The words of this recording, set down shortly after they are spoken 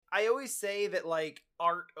I always say that like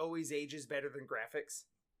art always ages better than graphics.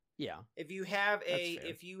 Yeah. If you have That's fair.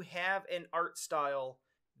 if you have an art style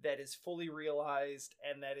that is fully realized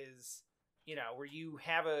and that is, where you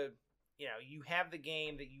have you have the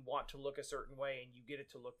game that you want to look a certain way and you get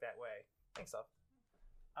it to look that way. Thanks, up.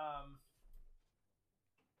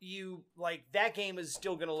 You like that game is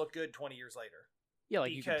still going to look good 20 years later. Yeah,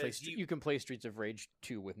 like you can play Streets of Rage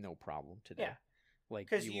 2 with no problem today. Yeah. Like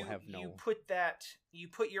you will have no. You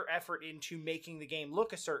put your effort into making the game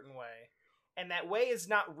look a certain way, and that way is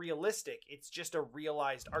not realistic. It's just a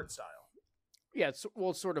realized art style. Yeah, it's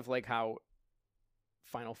sort of like how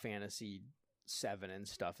Final Fantasy 7 and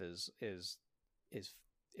stuff is.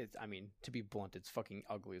 I mean, to be blunt, it's fucking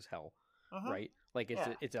ugly as hell, right? Like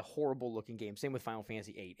it's a horrible looking game. Same with Final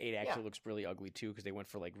Fantasy 8. 8 actually looks really ugly too because they went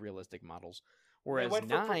for like realistic models. Whereas they went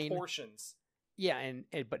 9 for proportions. Yeah,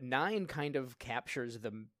 but 9 kind of captures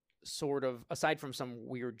the sort of, aside from some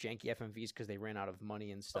weird janky FMVs because they ran out of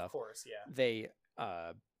money and stuff. Of course, yeah. They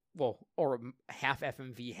or half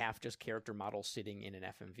FMV, half just character model sitting in an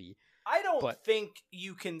FMV. I don't think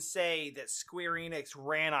you can say that Square Enix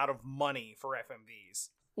ran out of money for FMVs.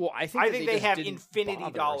 Well, I think they have infinity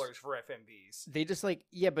dollars for FMVs. They just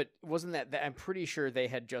but wasn't that I'm pretty sure they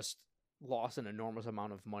had just lost an enormous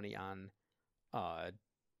amount of money on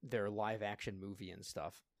their live action movie and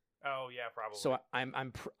stuff. Oh yeah, probably. So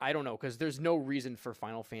I don't know, because there's no reason for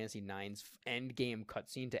Final Fantasy IX's end game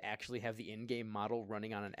cutscene to actually have the in game model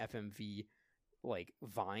running on an FMV like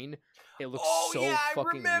vine. It looks fucking weird. I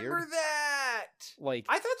remember that. Like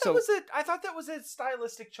I thought that was a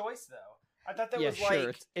stylistic choice though. I thought that was sure.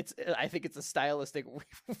 like I think it's a stylistic.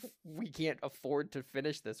 We can't afford to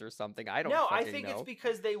finish this or something. I don't. No, I think it's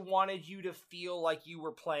because they wanted you to feel like you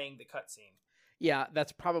were playing the cutscene. Yeah,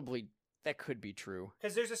 that could be true.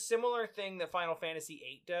 Because there's a similar thing that Final Fantasy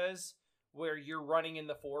VIII does, where you're running in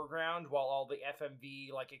the foreground while all the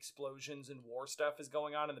FMV like explosions and war stuff is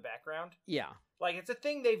going on in the background. Yeah, like it's a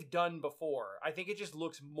thing they've done before. I think it just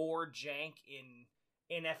looks more jank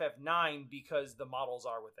in FF9 because the models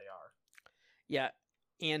are what they are. Yeah,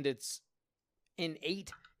 and it's in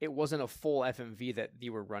 8. It wasn't a full FMV that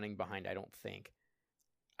you were running behind. I don't think.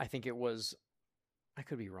 I think it was. I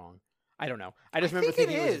could be wrong. I don't know. I just remember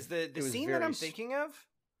thinking it is the scene that I'm thinking of.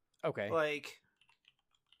 Okay. Like,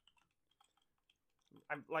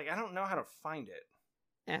 I don't know how to find it.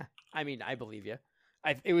 Yeah, I mean, I believe you.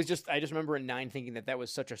 I just remember in 9 thinking that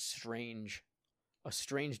was such a strange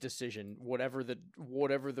decision. Whatever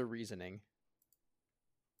the reasoning.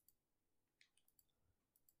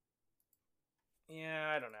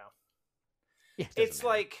 Yeah, I don't know. Yeah, it's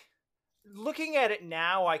like looking at it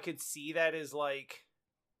now, I could see that as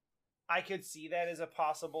a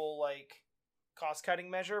possible like cost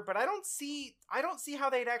cutting measure, but I don't see how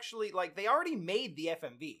they'd actually like they already made the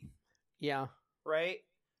FMV. Yeah. Right?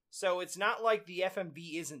 So it's not like the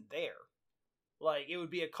FMV isn't there. Like it would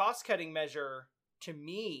be a cost cutting measure to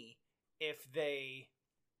me if they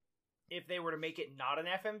were to make it not an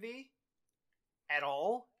FMV at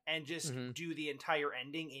all and just do the entire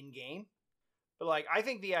ending in game. But like I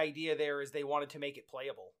think the idea there is they wanted to make it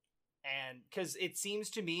playable. And because it seems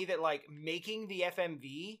to me that like making the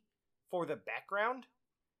FMV for the background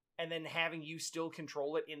and then having you still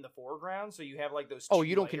control it in the foreground, so you have like those two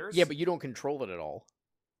layers. Yeah, but you don't control it at all.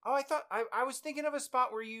 Oh, I thought I was thinking of a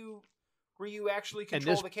spot where you actually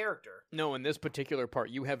control the character. No, in this particular part,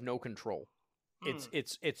 you have no control.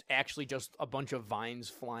 It's actually just a bunch of vines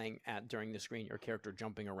flying during the screen, your character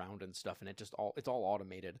jumping around and stuff, and it's all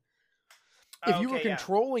automated. If you were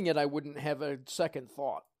controlling it, I wouldn't have a second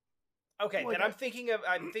thought. Okay, then I'm thinking of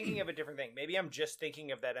a different thing. Maybe I'm just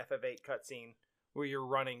thinking of that FF8 cutscene where you're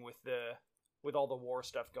running with all the war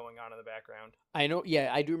stuff going on in the background. I know.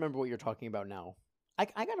 Yeah, I do remember what you're talking about now. I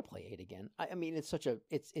gotta play 8 again. I mean,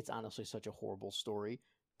 it's honestly such a horrible story,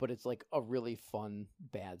 but it's like a really fun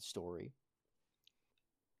bad story.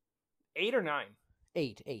 8 or 9?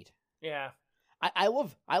 8. Yeah. I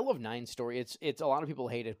love 9's story. It's a lot of people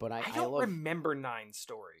hate it, but I don't remember 9's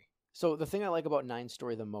story. So the thing I like about 9's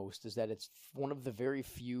story the most is that it's one of the very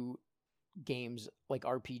few games like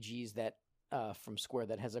RPGs that from Square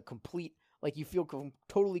that has a complete, like you feel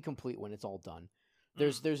totally complete when it's all done.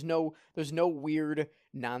 There's no weird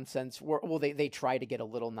nonsense. Well, they try to get a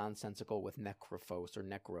little nonsensical with Necrophos or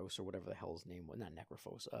Necros or whatever the hell his name was. Not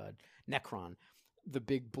Necrophos, Necron. The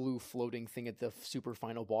big blue floating thing at the super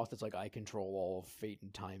final boss that's like, I control all of fate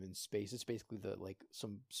and time and space. It's basically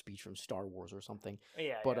some speech from Star Wars or something.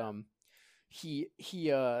 Yeah. But he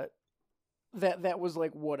that was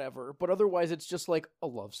like whatever. But otherwise it's just like a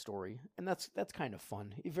love story. And that's kind of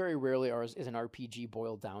fun. Very rarely is an RPG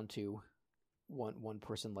boiled down to one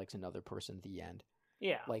person likes another person at the end.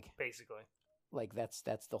 Yeah, Like basically. like that's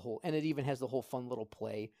the whole, and it even has the whole fun little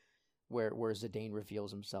play where Zidane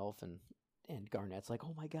reveals himself and Garnett's like,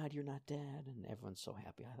 "Oh my God, you're not dead," and everyone's so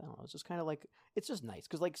happy. I don't know. It's just kind of like, it's just nice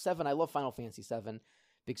because like 7, I love Final Fantasy 7,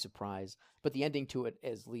 big surprise, but the ending to it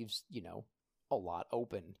leaves a lot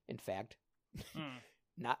open. In fact,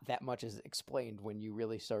 not that much is explained when you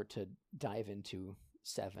really start to dive into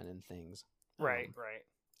 7 and things. Right.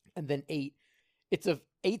 And then 8,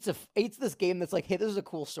 eight's this game that's like, hey, this is a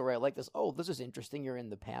cool story. I like this. Oh, this is interesting. You're in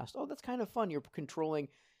the past. Oh, that's kind of fun. You're controlling.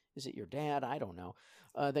 Is it your dad? I don't know.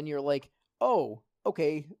 Then you're like, oh,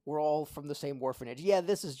 okay, we're all from the same orphanage. Yeah,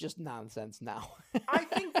 this is just nonsense now. I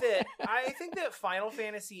think that Final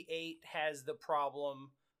Fantasy VIII has the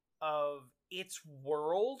problem of its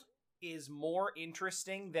world is more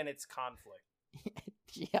interesting than its conflict.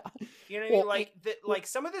 Yeah, you know what I mean? Like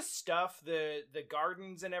some of the stuff, the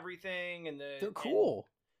gardens and everything, and they're cool.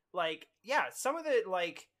 Some of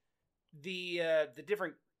the the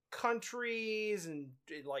different countries and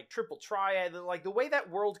like Triple Triad, like the way that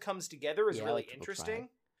world comes together is really interesting. Triad.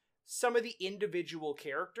 Some of the individual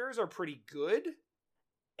characters are pretty good,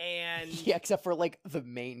 and yeah, except for like the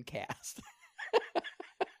main cast.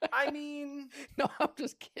 I mean, no, I'm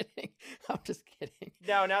just kidding.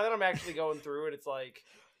 Now that I'm actually going through it, it's like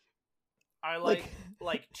I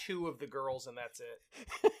like 2 of the girls, and that's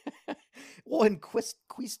it. Well, and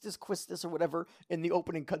Quistis or whatever in the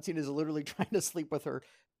opening cutscene is literally trying to sleep with her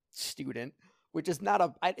student, which is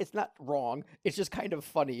it's not wrong. It's just kind of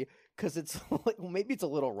funny because it's like, well, maybe it's a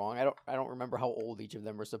little wrong. I don't remember how old each of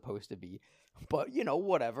them are supposed to be, but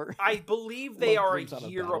whatever. I believe they are a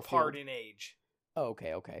year apart in age. Oh,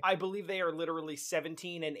 okay. I believe they are literally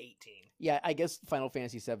 17 and 18. Yeah, I guess Final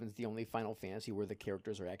Fantasy VII is the only Final Fantasy where the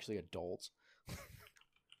characters are actually adults.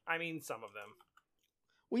 I mean, some of them.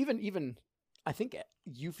 Well, even I think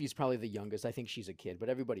Yuffie's probably the youngest. I think she's a kid, but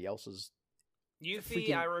everybody else is.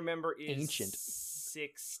 Yuffie, I remember, is ancient.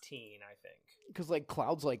 16, I think. Because like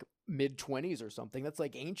Cloud's like mid-20s or something. That's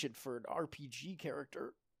like ancient for an RPG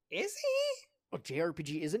character. Is he? Oh,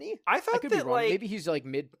 JRPG, isn't he? I thought I could be wrong. Maybe he's like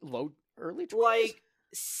early 20s? Like,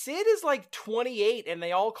 Sid is like 28, and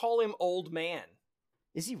they all call him Old Man.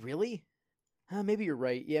 Is he really? Maybe you're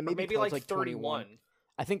right. Yeah, maybe Cloud's like 31.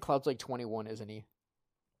 I think Cloud's like 21, isn't he?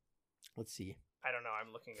 Let's see. I don't know.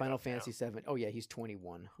 I'm looking at Final Fantasy VII. Oh, yeah, he's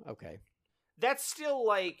 21. Okay. That's still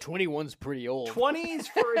like 21's pretty old. 20s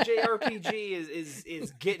for a JRPG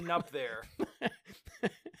is getting up there.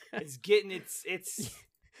 It's getting it's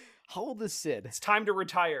How old is Sid? It's time to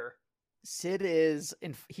retire. Sid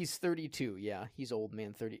he's 32. Yeah, he's old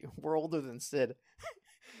man 30. We're older than Sid.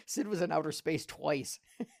 Sid was in outer space twice.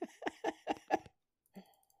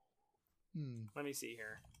 Let me see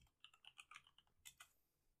here.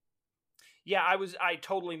 Yeah, I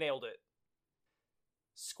totally nailed it.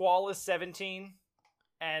 Squall is 17,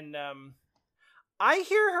 and I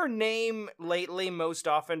hear her name lately most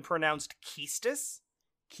often pronounced Quistis.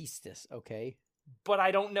 Quistis, okay. But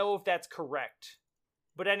I don't know if that's correct.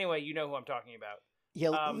 But anyway, you know who I'm talking about. Yeah,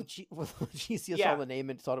 Lucius saw the name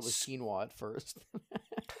and thought it was quinoa at first.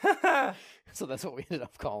 So that's what we ended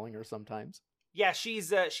up calling her sometimes. Yeah,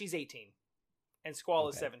 she's 18, and Squall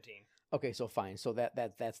is 17. Okay, so fine. So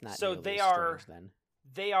that's not. So they are then.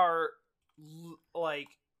 They are like,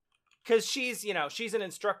 because she's an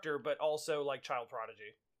instructor, but also like child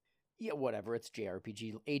prodigy. Yeah, whatever. It's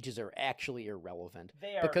JRPG. Ages are actually irrelevant.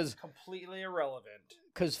 They are completely irrelevant.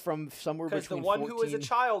 Because from somewhere between the one 14... who is a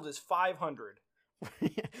child is 500.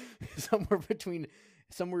 somewhere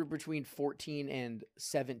between 14 and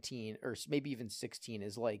 17, or maybe even 16,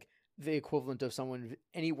 is like the equivalent of someone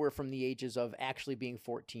anywhere from the ages of actually being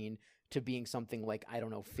 14 to being something like, I don't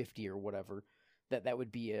know, 50 or whatever. That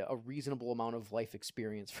would be a reasonable amount of life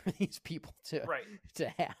experience for these people to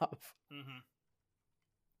have. Mm-hmm.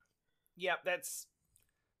 Yeah, that's.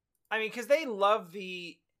 I mean, because they love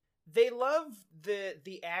the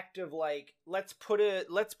act of like, let's put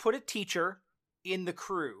a teacher in the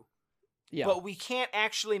crew. Yeah. But we can't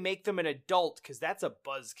actually make them an adult because that's a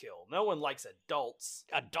buzzkill. No one likes adults.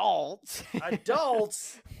 Adults.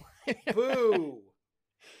 Boo.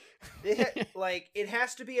 It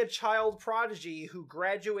has to be a child prodigy who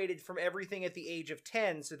graduated from everything at the age of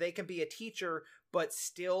 10 so they can be a teacher but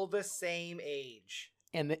still the same age.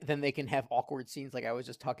 And then they can have awkward scenes like I was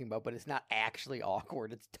just talking about, but it's not actually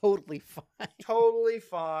awkward. It's totally fine. Totally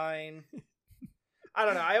fine. I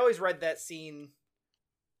don't know. I always read that scene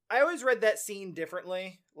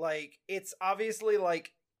differently. Like, it's obviously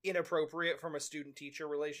like inappropriate from a student-teacher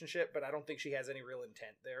relationship, but I don't think she has any real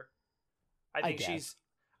intent there. I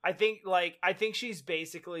think she's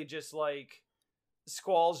basically just like,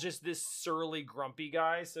 Squall's just this surly, grumpy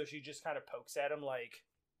guy, so she just kind of pokes at him like,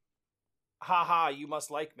 haha, you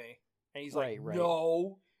must like me. And he's like, Right.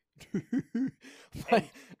 no. But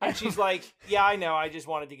And she's like, yeah, I know, I just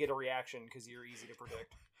wanted to get a reaction because you're easy to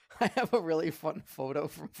predict. I have a really fun photo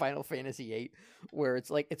from Final Fantasy VIII where it's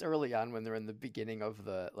like, it's early on when they're in the beginning of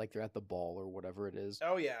the, like they're at the ball or whatever it is.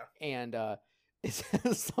 Oh, yeah. And it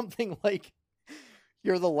says something like,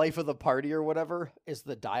 you're the life of the party or whatever is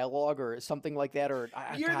the dialogue or something like that. Or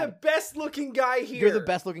You're the best looking guy here. You're the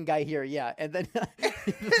best looking guy here. Yeah. And then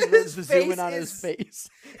the zoom in on his face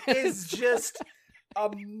is just a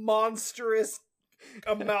monstrous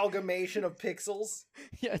amalgamation of pixels.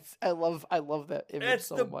 Yes. I love that image It's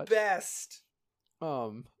so the much. best.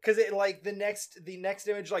 Because it like the next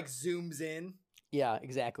image like zooms in. Yeah,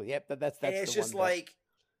 exactly. Yep. That's and it's the just one like,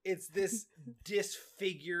 it's this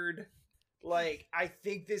disfigured, like, I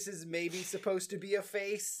think this is maybe supposed to be a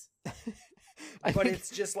face, but it's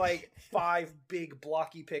just like 5 big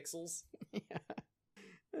blocky pixels.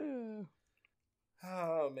 Yeah.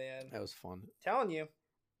 Oh man, That was fun. telling you,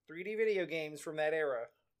 3D video games from that era.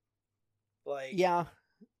 Like, Yeah.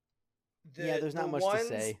 There's not much to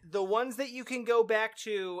say. The ones that you can go back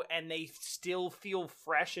to and they still feel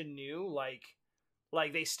fresh and new, like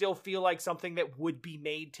they still feel like something that would be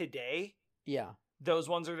made today. Yeah. Those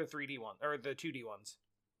ones are the 3D ones, or the 2D ones.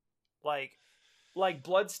 Like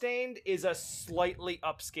Bloodstained is a slightly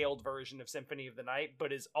upscaled version of Symphony of the Night,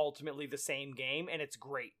 but is ultimately the same game, and it's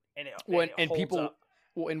great. And it holds people up.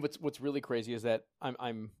 Well, and what's really crazy is that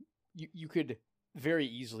you could very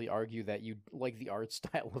easily argue that you like the art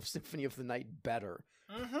style of Symphony of the Night better.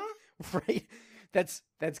 Mm-hmm. Right? That's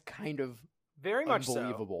kind of Very much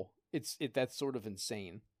unbelievable. That's sort of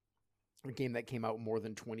insane. A game that came out more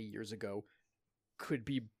than 20 years ago could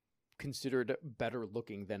be considered better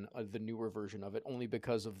looking than the newer version of it, only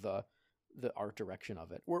because of the art direction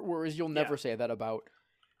of it. Whereas you'll never say that about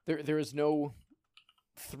there is no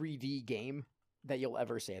 3D game that you'll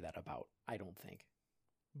ever say that about. I don't think.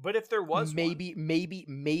 But if there was maybe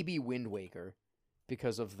Wind Waker,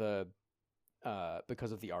 because of the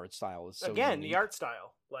art style is so again unique. The art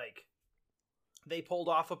style, like they pulled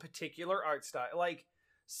off a particular art style, like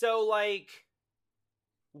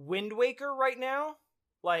Wind Waker right now,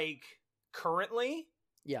 like currently,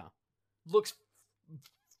 looks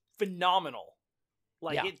phenomenal.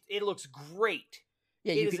 Like it looks great.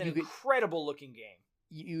 Yeah, it is an incredible looking game.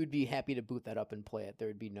 You would be happy to boot that up and play it. There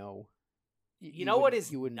would be no. You know what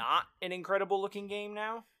is not an incredible looking game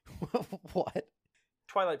now? What?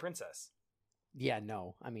 Twilight Princess. Yeah,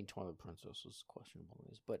 no. I mean, Twilight Princess was questionable,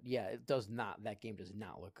 but yeah, it does not. That game does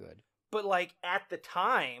not look good. But like at the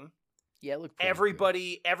time, yeah, it looked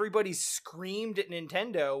everybody screamed at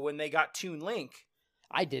Nintendo when they got Toon Link.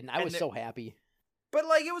 I didn't. I was so happy. But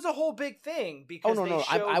like it was a whole big thing because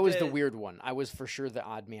I was the weird one. I was for sure the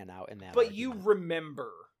odd man out in that. But you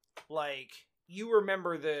remember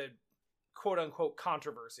the quote unquote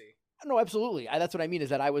controversy. No, absolutely. That's what I mean is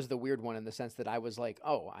that I was the weird one in the sense that I was like,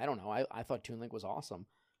 oh, I don't know. I thought Toon Link was awesome.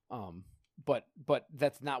 But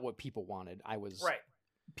that's not what people wanted.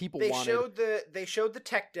 They showed the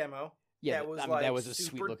tech demo. Yeah, that was a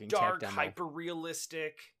sweet looking dark, tech demo. hyper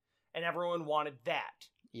realistic, and everyone wanted that.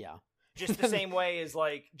 Yeah. Just the same way as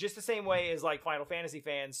Final Fantasy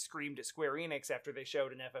fans screamed at Square Enix after they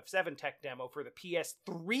showed an FF7 tech demo for the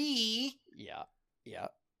PS3. Yeah. Yeah.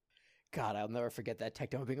 God, I'll never forget that tech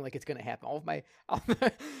demo being like it's gonna happen. All of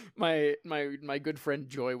my good friend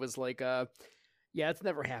Joy was like, yeah, it's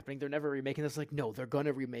never happening. They're never remaking this. Like, no, they're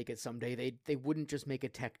gonna remake it someday. They wouldn't just make a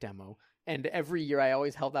tech demo. And every year I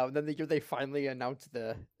always held out. And then the year they finally announced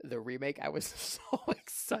the remake, I was so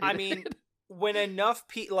excited. I mean, when enough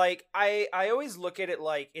I always look at it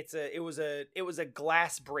like it was a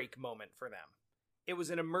glass break moment for them. It was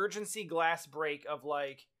an emergency glass break of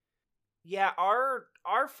like, yeah, our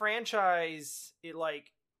franchise,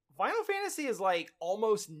 Final Fantasy is like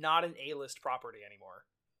almost not an A-list property anymore.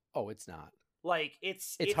 Oh, it's not. Like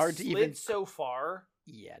it's hard to even so far.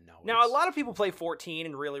 Yeah, no. Now a lot of people play 14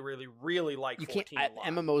 and really, really, really like 14 a lot.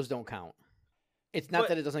 MMOs don't count. It's not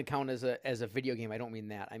that it doesn't count as a video game. I don't mean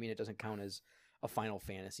that. I mean it doesn't count as a Final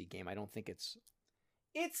Fantasy game. I don't think it's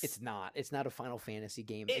not. It's not a Final Fantasy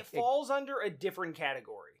game. It falls under a different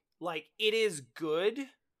category. Like it is good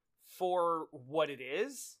for what it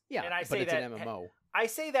is. Yeah, and I but say it's that an MMO. I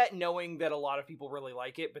say that knowing that a lot of people really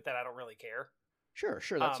like it, but that I don't really care. Sure.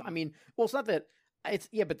 That's. I mean, well, it's not that. It's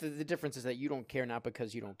but the difference is that you don't care not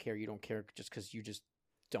because you don't care. You don't care just because you just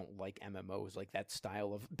don't like MMOs, like that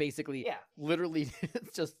style of basically, literally,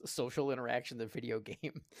 it's just social interaction, the video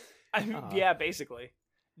game. Yeah, basically.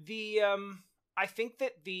 I think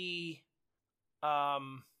that the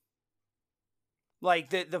Like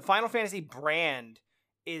the Final Fantasy brand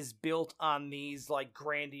is built on these like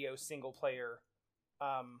grandiose single player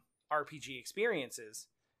RPG experiences.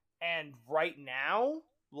 And right now,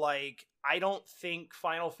 like, I don't think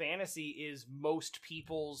Final Fantasy is most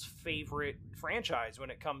people's favorite franchise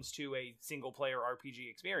when it comes to a single player RPG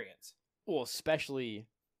experience. Well, especially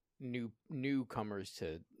newcomers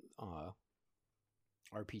to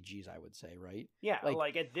RPGs, I would say, right? Yeah,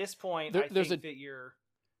 like at this point, I think that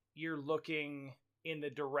you're looking in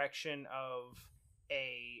the direction of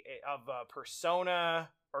a Persona,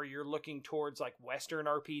 or you're looking towards like Western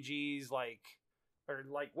RPGs, or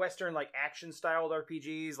Western like action styled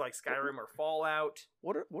RPGs like Skyrim or Fallout.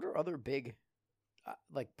 What are other big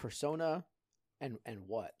like Persona and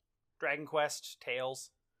what? Dragon Quest,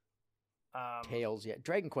 Tales. Tales, yeah.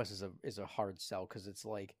 Dragon Quest is a hard sell because it's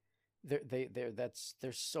like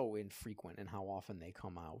they're so infrequent in how often they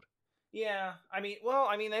come out. Yeah, I mean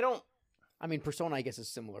they don't. I mean, Persona, I guess, is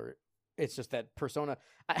similar. It's just that Persona,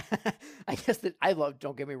 I guess that I love.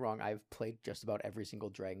 Don't get me wrong, I've played just about every single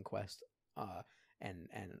Dragon Quest, and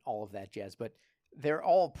all of that jazz, but they're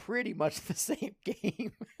all pretty much the same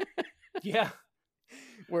game. Yeah.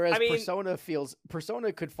 Whereas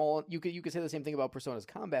Persona could fall. You could say the same thing about Persona's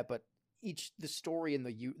combat, but the story and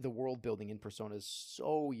the world building in Persona is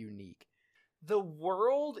so unique. The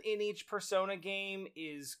world in each Persona game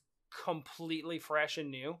is completely fresh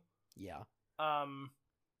and new. Yeah.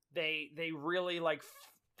 They really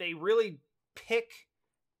pick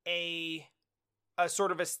a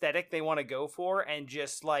sort of aesthetic they want to go for and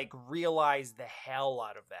just like realize the hell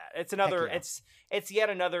out of that. It's another it's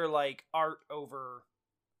yet another like art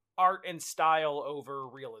and style over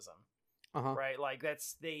realism. Right? Like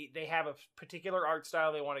they have a particular art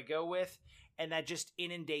style they want to go with, and that just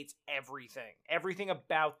inundates everything. Everything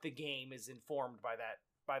about the game is informed by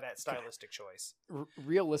that stylistic choice.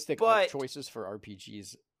 Realistic art choices for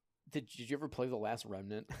RPGs. Did you ever play The Last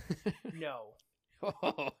Remnant? No.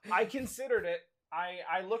 I considered it.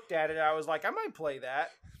 I looked at it. I was like, I might play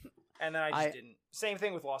that, and then I just didn't. Same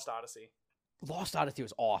thing with Lost Odyssey. Lost Odyssey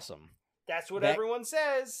was awesome. That's what everyone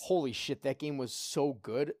says. Holy shit, that game was so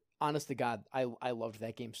good. Honest to God, I loved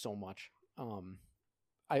that game so much. Of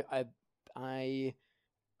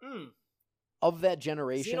that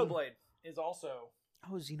generation, Xenoblade is also.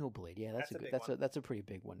 Oh, Xenoblade, yeah, that's a pretty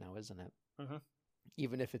big one now, isn't it? Mm-hmm.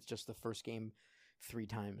 Even if it's just the first game 3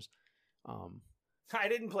 times. I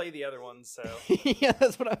didn't play the other ones, so yeah,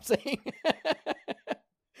 that's what I'm saying.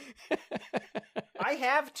 I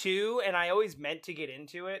have too, and I always meant to get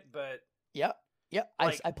into it, but yeah.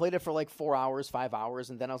 Like, I played it for like 4 hours, 5 hours,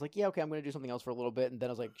 and then I was like, yeah, okay, I'm going to do something else for a little bit, and then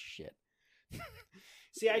I was like, shit.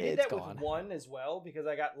 See, I did that with 1 as well, because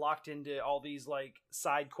I got locked into all these like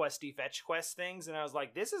side questy fetch quest things, and I was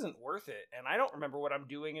like, this isn't worth it, and I don't remember what I'm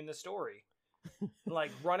doing in the story.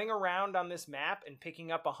 Like running around on this map and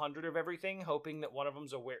picking up 100 of everything, hoping that one of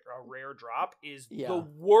them's a rare drop is the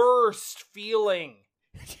worst feeling.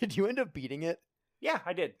 Did you end up beating it? Yeah,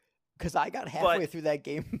 I did. Because I got halfway through that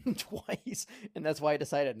game twice, and that's why I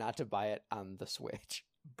decided not to buy it on the Switch.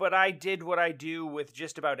 But I did what I do with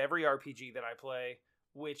just about every RPG that I play,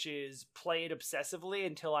 which is play it obsessively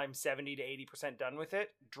until I'm 70 to 80% done with it,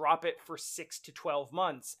 drop it for 6 to 12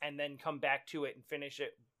 months, and then come back to it and finish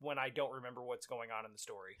it when I don't remember what's going on in the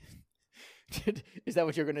story. Is that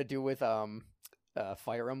what you're going to do with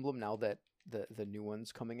Fire Emblem now that the new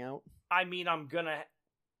one's coming out? I mean, I'm going to...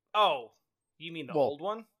 Oh, you mean the old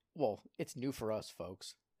one? Well, it's new for us,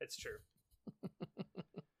 folks. It's true.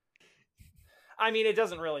 I mean, it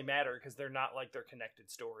doesn't really matter because they're not like they're connected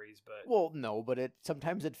stories, but... Well, no, but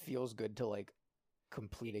sometimes it feels good to like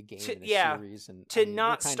complete a game in a series and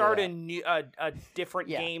not start a different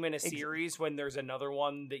game in a series when there's another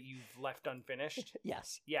one that you've left unfinished.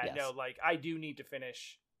 Yes. Yeah, yes. No, like I do need to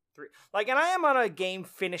finish 3. Like, and I am on a game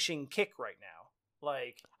finishing kick right now.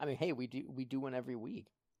 Like, I mean, hey, we do one every week.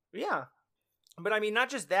 Yeah. But I mean, not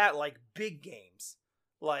just that, like big games.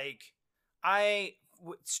 Like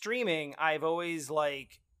streaming, I've always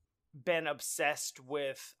like been obsessed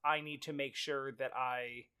with, I need to make sure that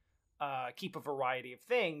I keep a variety of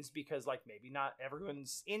things, because like maybe not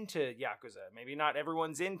everyone's into Yakuza, maybe not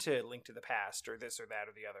everyone's into Link to the Past or this or that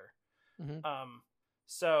or the other. Mm-hmm.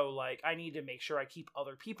 So like I need to make sure I keep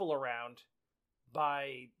other people around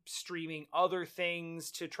by streaming other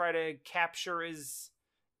things to try to capture as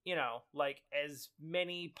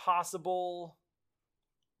many possible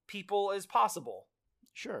people as possible.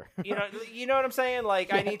 Sure. you know what I'm saying? Like,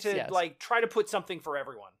 yes, I need to like try to put something for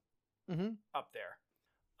everyone up there.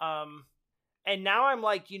 And now I'm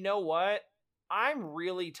like, you know what? I'm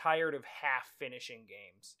really tired of half finishing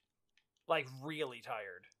games. like really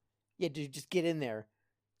tired. Yeah, dude, just get in there.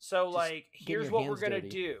 So Just like, get here's your what we're hands gonna dirty.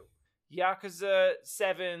 do. Yakuza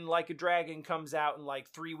 7 Like a Dragon comes out in like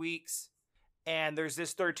 3 weeks, and there's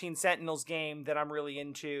this 13 Sentinels game that I'm really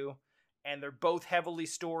into, and they're both heavily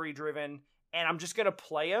story driven, and I'm just gonna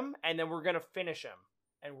play them, and then we're gonna finish them,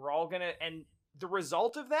 and we're all gonna, and the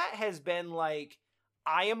result of that has been like,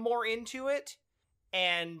 I am more into it,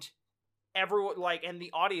 and everyone like, and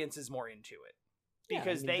the audience is more into it Yeah, I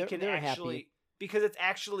because mean, they can they're actually happy. because it's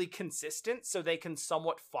actually consistent, so they can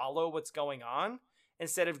somewhat follow what's going on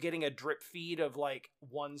instead of getting a drip feed of like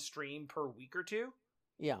one stream per week or two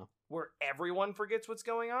Yeah. where everyone forgets what's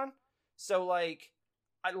going on. So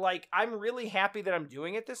I'm really happy that I'm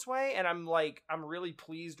doing it this way, and I'm really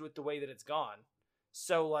pleased with the way that it's gone.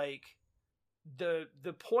 So like the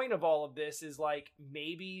point of all of this is like,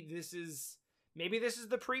 maybe this is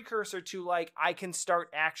the precursor to like, I can start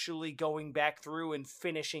actually going back through and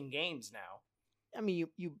finishing games now. I mean,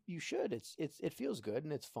 you should. It feels good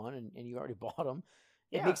and it's fun, and you already bought them.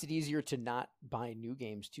 It Yeah. makes it easier to not buy new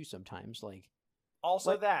games too sometimes. Like,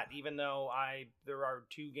 Also, Like- that even though there are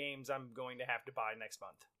 2 games I'm going to have to buy next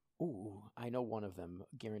month. ooh, I know one of them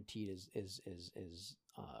guaranteed is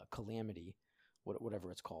Calamity,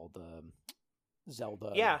 whatever it's called,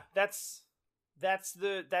 Zelda. Yeah, that's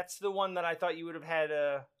the one that I thought you would have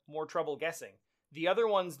had more trouble guessing. The other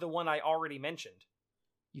one's the one I already mentioned.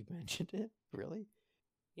 You mentioned it, really?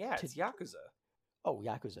 Yeah, it's Yakuza. Oh,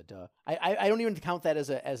 Yakuza, duh. I don't even count that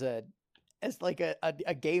as like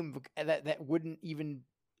a game that wouldn't even.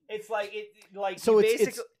 It's like So you it's-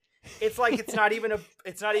 basically it's like it's not even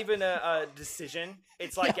a decision.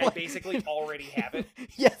 It's like Yeah, I basically already have it.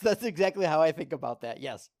 Yes, that's exactly how I think about that.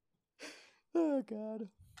 Yes. Oh God.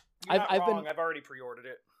 You're not I've wrong. been- I've already pre-ordered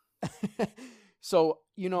it. So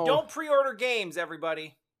Don't pre-order games,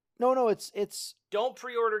 everybody. No, it's Don't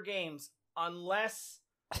pre-order games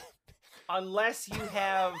unless you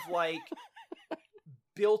have like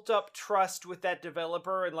built up trust with that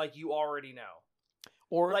developer and like you already know.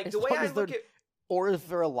 or Like as the way long I as they're- look at or if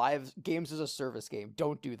they're a live games as a service game,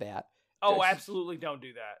 don't do that. Oh, That's- absolutely don't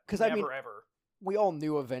do that. 'Cause, Never I mean, ever. We all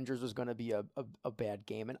knew Avengers was going to be a bad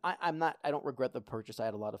game, and I don't regret the purchase. I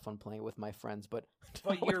had a lot of fun playing it with my friends, but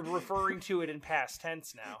But you're referring to it in past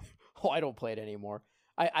tense now. oh, I don't play it anymore.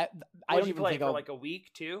 I Would don't you even play it think for I'll. like a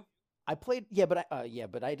week too? I played, yeah,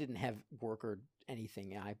 but I didn't have work or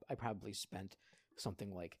anything. I probably spent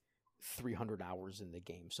something like 300 hours in the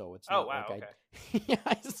game, so it's Oh not wow, like okay. yeah,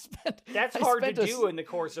 I spent. That's I hard to spent do in the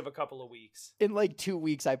course of a couple of weeks. in like 2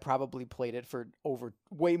 weeks. I probably played it for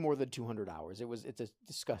way more than 200 hours. It's a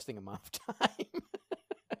disgusting amount of time.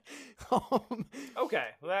 Okay,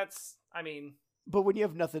 well that's, I mean, But when you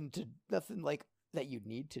have nothing like that you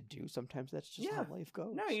need to do, sometimes that's just how Yeah. life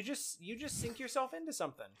goes. no, you just sink yourself into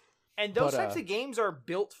something. And those But, types of games are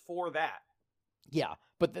built for that. Yeah,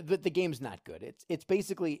 but the game's not good. It's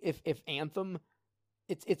basically if Anthem,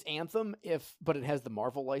 it's Anthem but it has the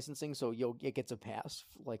Marvel licensing, so it gets a pass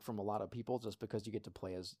like from a lot of people just because you get to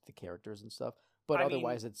play as the characters and stuff. But I mean-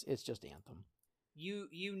 otherwise, it's just Anthem.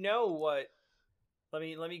 You know what? Let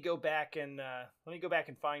me go back and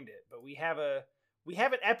find it. But we have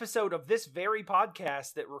an episode of this very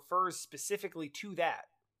podcast that refers specifically to that.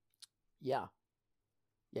 Yeah.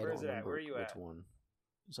 Yeah, Where I is don't it at? remember Where are you which at? one.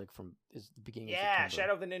 It's like is the beginning. Yeah, of September.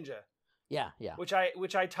 Shadow of the Ninja, Yeah.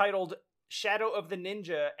 which I titled Shadow of the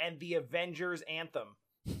Ninja and the Avengers Anthem,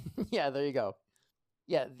 Yeah, there you go.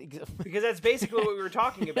 Yeah. because that's basically what we were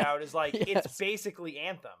talking about. Is like Yes. it's basically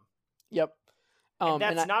Anthem, Yep. and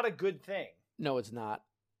that's and I- not a good thing. No, it's not.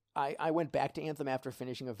 I went back to Anthem after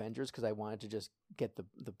finishing Avengers because I wanted to just get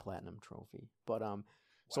the platinum trophy. But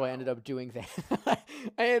so I ended Wow. up doing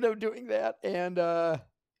that. And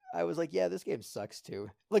I was like, yeah, this game sucks too.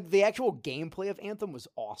 Like the actual gameplay of Anthem was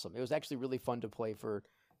awesome. It was actually really fun to play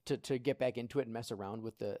to get back into it and mess around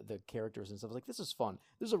with the characters and stuff. I was like, this is fun.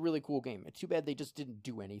 This is a really cool game. It's too bad they just didn't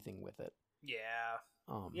do anything with it. Yeah,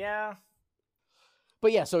 Um, yeah.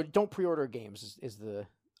 But yeah, so don't pre-order games is the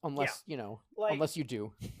unless Like, unless you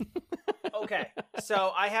do. okay,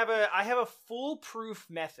 so I have a foolproof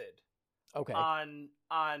method Okay. on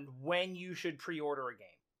when you should pre-order a game.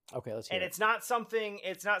 Okay, let's hear And it. it's not something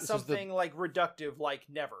is the- like reductive, like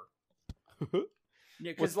never.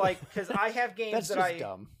 Because What's because I have games That's that just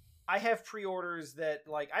dumb. I have pre-orders that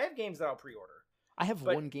like I have games that I'll pre-order, I have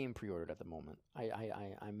but- one game pre-ordered at the moment.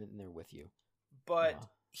 I'm in there with you. but Uh,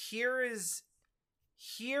 here is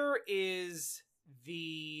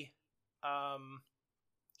the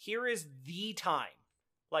time.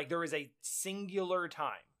 Like there is a singular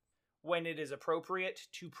time when it is appropriate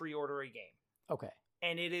to pre-order a game. Okay.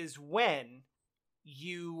 And it is when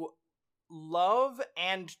you love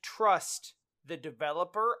and trust the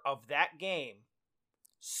developer of that game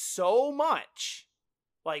so much,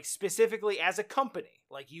 like specifically as a company,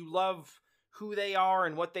 like you love who they are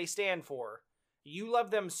and what they stand for. You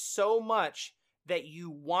love them so much that you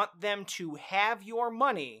want them to have your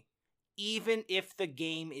money even if the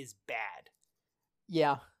game is bad.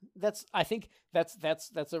 Yeah, I think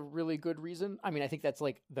that's a really good reason. I mean, I think that's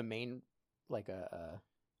like the main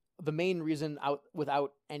the main reason out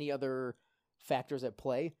without any other factors at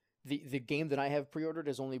play. The game that I have pre-ordered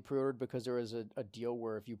is only pre-ordered because there was a deal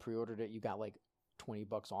where if you pre-ordered it, you got like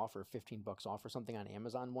 $20 off or $15 off or something on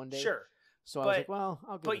Amazon one day. Sure. So I was like, well,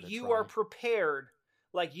 I'll give it a try. But you are prepared.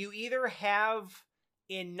 Like, you either have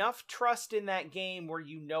enough trust in that game where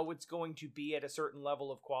you know it's going to be at a certain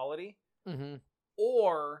level of quality,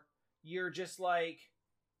 or you're just like,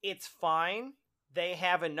 it's fine. They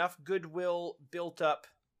have enough goodwill built up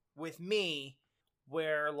with me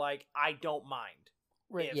where, like, I don't mind.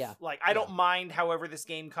 Right, I don't mind however this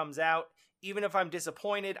game comes out. Even if I'm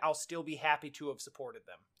disappointed, I'll still be happy to have supported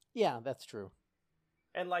them. Yeah, that's true.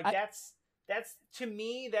 And, like, that's to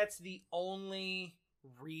me, that's the only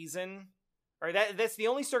reason, or that's the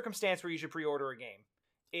only circumstance where you should pre-order a game,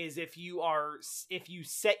 is if you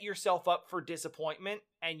set yourself up for disappointment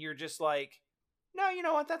and you're just like, no, you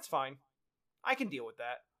know what, that's fine. I can deal with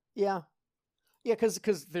that. Yeah. Yeah,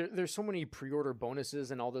 because there's so many pre-order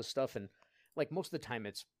bonuses and all this stuff, and like most of the time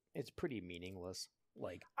it's pretty meaningless.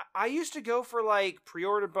 Like, I used to go for like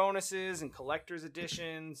pre-order bonuses and collector's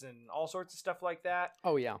editions and all sorts of stuff like that.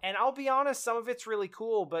 Oh yeah. And I'll be honest, some of it's really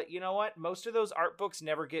cool, but you know what? Most of those art books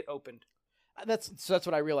never get opened. That's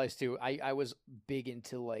what I realized too. I was big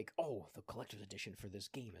into like, oh, the collector's edition for this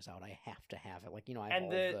game is out. I have to have it. Like, you know, I have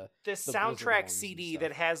and all the soundtrack CD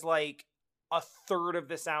that has like a third of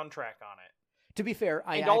the soundtrack on it. To be fair,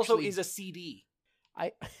 also is a CD.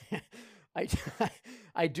 I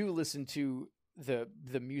do listen to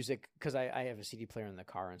the music because I have a CD player in the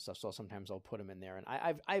car and stuff, so sometimes I'll put them in there. And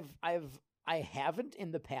I haven't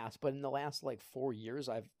in the past, but in the last like 4 years,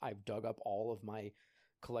 I've dug up all of my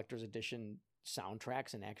collector's edition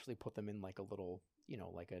soundtracks and actually put them in like a little, you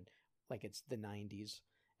know, like it's the 90s.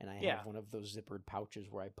 And I have one of those zippered pouches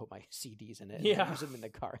where I put my CDs in it and I use them in the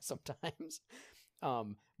car sometimes.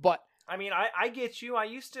 But I mean, I get you. I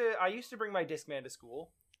used to bring my Discman to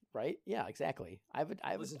school. Right? Yeah, exactly. I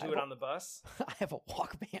listen to it on the bus. I have a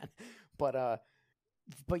Walkman,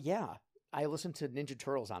 but yeah, I listened to Ninja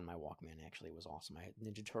Turtles on my Walkman. Actually, it was awesome.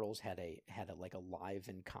 Ninja Turtles had a like a live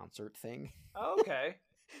in concert thing. Oh, okay.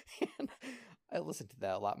 And I listened to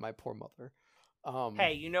that a lot. My poor mother.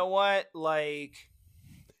 Hey, you know what? Like,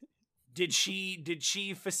 did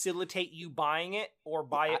she facilitate you buying it or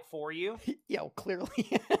buy it for you? Yeah, well,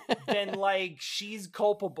 clearly. Then like she's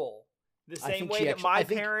culpable. The same way that my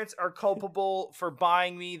parents are culpable for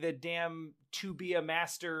buying me the damn To Be a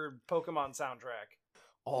Master Pokemon soundtrack.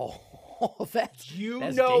 Oh, that's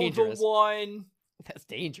dangerous. The one. That's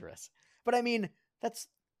dangerous. But I mean,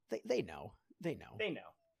 they know. They know.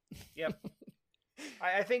 Yep.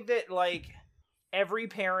 I think that like every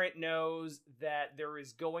parent knows that there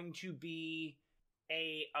is going to be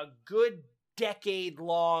a good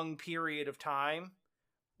decade-long period of time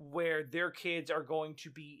where their kids are going to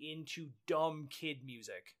be into dumb kid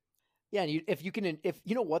music. Yeah, and if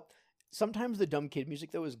you know what, sometimes the dumb kid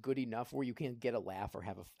music though is good enough where you can get a laugh or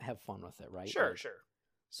have fun with it, right? Sure.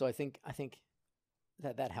 So I think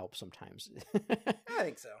that helps sometimes. I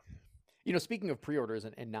think so. You know, speaking of pre-orders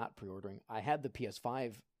and not pre-ordering, I had the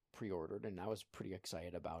PS5 pre-ordered and I was pretty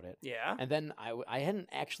excited about it. Yeah. And then I hadn't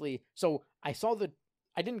actually, so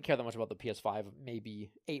I didn't care that much about the PS5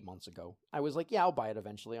 maybe 8 months ago. I was like, yeah, I'll buy it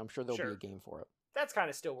eventually. I'm sure there'll be a game for it. That's kind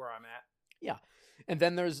of still where I'm at. Yeah. And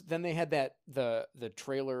then they had the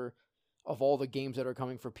trailer of all the games that are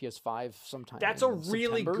coming for PS5 sometime. That's a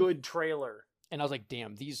really good trailer. And I was like,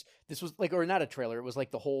 damn, this was like, or not a trailer. It was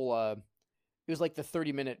like the whole, it was like the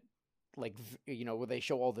 30-minute, like, you know, where they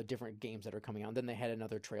show all the different games that are coming out. And then they had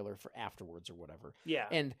another trailer for afterwards or whatever. Yeah.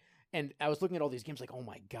 And I was looking at all these games like, oh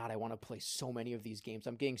my God, I want to play so many of these games.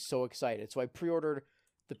 I'm getting so excited. So I pre-ordered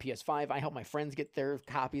the PS5. I helped my friends get their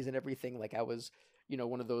copies and everything. Like I was, you know,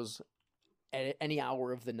 one of those, at any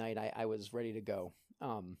hour of the night, I was ready to go.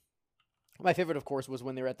 My favorite, of course, was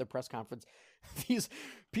when they were at the press conference. These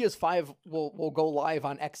PS5 will go live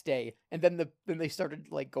on X day. And then they started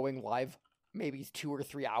like going live maybe 2 or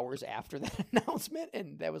 3 hours after that announcement.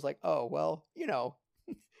 And that was like, oh, well, you know,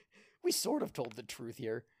 we sort of told the truth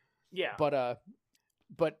here. Yeah. But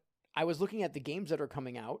I was looking at the games that are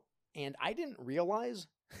coming out, and I didn't realize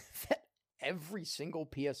that every single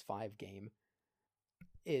PS5 game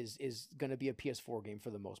is going to be a PS4 game for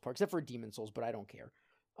the most part, except for Demon Souls, but I don't care.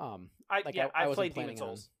 I wasn't played planning Demon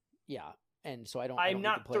Souls. Yeah, and so I don't I'm need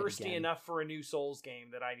not to play it thirsty again. enough for a new Souls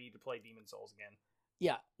game that I need to play Demon Souls again.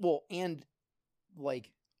 Yeah, well, and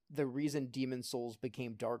like the reason Demon Souls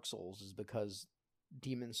became Dark Souls is because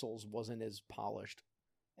Demon Souls wasn't as polished,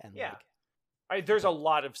 and Yeah. There's a but-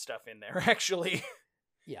 lot of stuff in there, actually.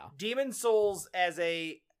 yeah, Demon Souls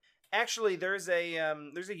actually there's a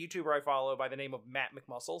YouTuber I follow by the name of Matt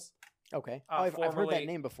McMuscles, okay. I've heard formerly- that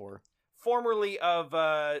name before. formerly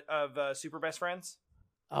of Super Best Friends.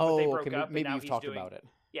 Oh, they broke okay. up, and Maybe now you've he's talked doing- about it.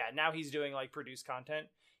 Yeah, now he's doing like produced content.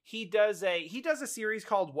 He does a series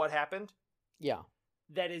called What Happened Yeah,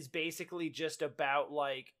 that is basically just about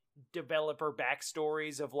like developer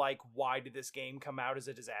backstories of like why did this game come out as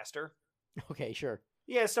a disaster. okay, sure.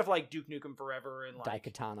 Yeah, stuff like Duke Nukem Forever and like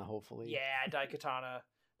Daikatana, hopefully. yeah, Daikatana.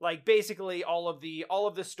 Like basically all of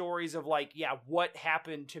the stories of like what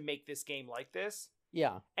happened to make this game like this.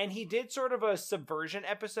 Yeah. And he did sort of a subversion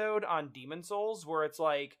episode on Demon Souls where it's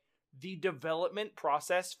like the development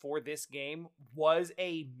process for this game was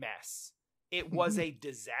a mess. It was a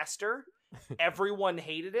disaster. Everyone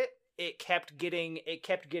hated it. It kept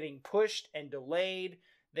getting pushed and delayed.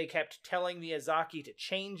 They kept telling Miyazaki to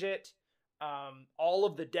change it. All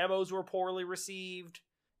of the demos were poorly received,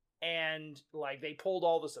 and like they pulled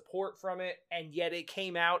all the support from it, and yet it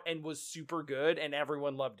came out and was super good and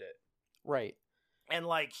everyone loved it. Right. And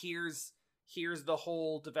like here's the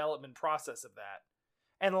whole development process of that.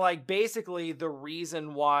 And like basically the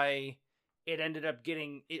reason why it ended up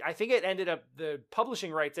getting the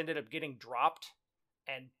publishing rights ended up getting dropped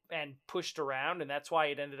and pushed around, and that's why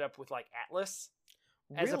it ended up with like Atlas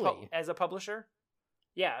Really? as a publisher.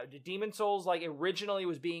 Yeah, Demon Souls like originally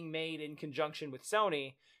was being made in conjunction with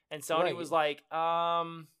Sony, and Sony Right. was like, yeah,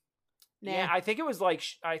 Nah. I think it was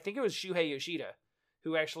Shuhei Yoshida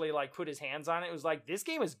who actually like put his hands on it. It was like, this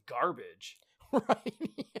game is garbage. Right.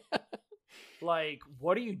 Like,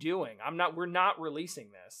 what are you doing? We're not releasing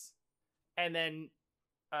this. And then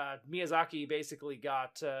Miyazaki basically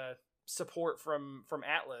got support from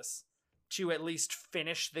Atlas to at least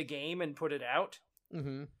finish the game and put it out.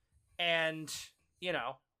 Mm-hmm. And,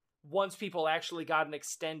 once people actually got an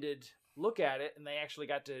extended look at it and they actually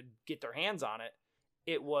got to get their hands on it,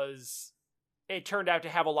 it turned out to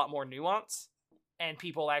have a lot more nuance, and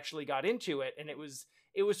people actually got into it, and it was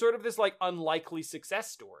sort of this like unlikely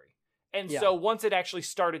success story. And Yeah. so once it actually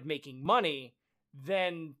started making money,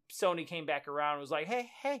 then Sony came back around and was like,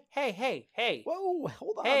 hey, Whoa,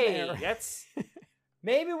 hold on hey, there. that's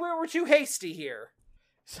maybe we were too hasty here.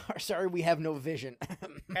 Sorry, we have no vision.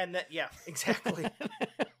 And then, yeah, exactly.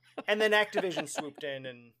 And then Activision swooped in,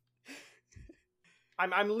 and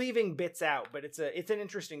I'm leaving bits out, but it's an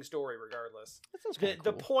interesting story regardless. That sounds The kinda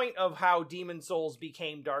the cool. point of how Demon Souls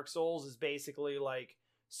became Dark Souls is basically like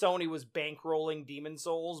Sony was bankrolling Demon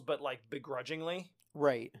Souls, but like begrudgingly,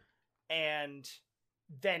 Right. and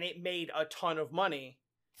then it made a ton of money.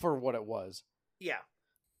 For what it was. Yeah.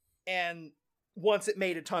 And once it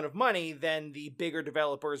made a ton of money, then the bigger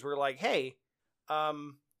developers were like, hey,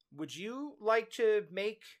 would you like to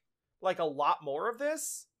make like a lot more of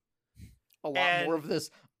this? A lot more of this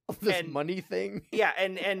and- money thing. Yeah,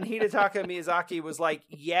 and Hidetaka Miyazaki was like,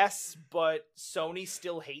 yes, but Sony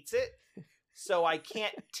still hates it, so I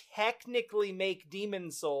can't technically make Demon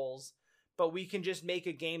Souls, but we can just make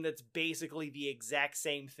a game that's basically the exact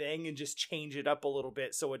same thing and just change it up a little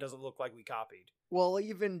bit so it doesn't look like we copied. Well,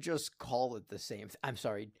 even just call it the same. I'm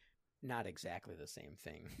sorry, not exactly the same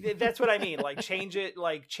thing. That's what I mean. Like change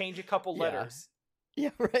a couple Yeah. letters.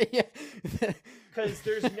 Yeah, right. Yeah. Because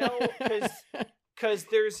there's no,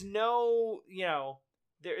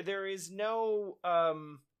 there is no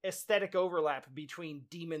aesthetic overlap between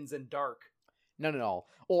demons and dark. None at all.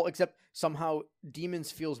 Well, except somehow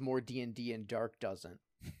Demons feels more D&D and Dark doesn't.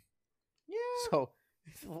 Yeah. So,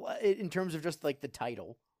 in terms of just like the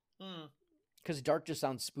title, Mm. because Dark just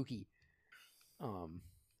sounds spooky.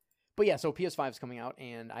 But yeah, so PS5 is coming out,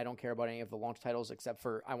 and I don't care about any of the launch titles except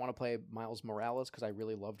for I want to play Miles Morales because I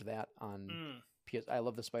really loved that on PS. I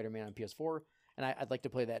love the Spider-Man on PS4, and I'd like to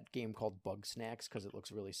play that game called Bug Snacks because it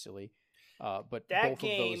looks really silly. But That both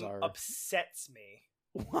game of those are upsets me.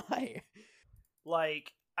 why?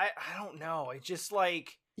 Like I don't know. It's just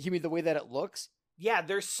like, You mean the way that it looks? yeah,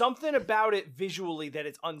 there's something about it visually that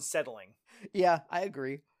it's unsettling. Yeah, I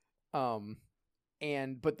agree.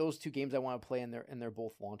 But those two games I want to play, and they're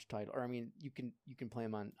both launch title. Or I mean, you can play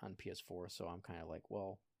them on PS4. So I'm kind of like,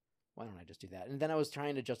 well, why don't I just do that? And then I was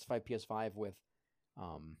trying to justify PS5 with,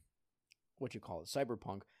 what you call it,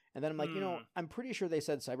 Cyberpunk, And then I'm like, I'm pretty sure they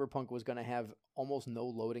said Cyberpunk was going to have almost no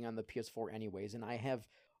loading on the PS4 anyways, and I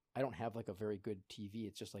don't have like a very good TV.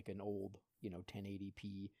 It's just like an old,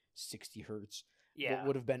 1080p 60 hertz. Yeah. What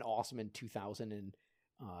would have been awesome in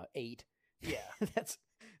 2008. Yeah.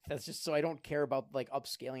 That's just so I don't care about like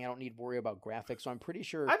upscaling. I don't need to worry about graphics. So I'm pretty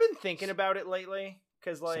sure I've been thinking about it lately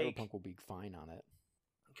because like Cyberpunk will be fine on it.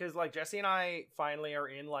 Because like Jesse and I finally are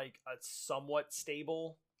in like a somewhat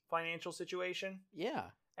stable financial situation. Yeah.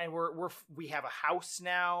 And we have a house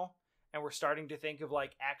now, and we're starting to think of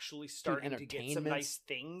like actually starting to get some nice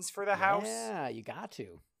things for the house. Yeah, you got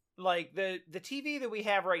to. Like the TV that we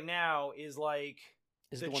have right now is like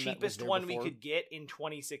the cheapest one we could get in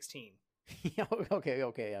 2016. Okay.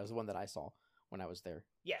 That was the one that I saw when I was there.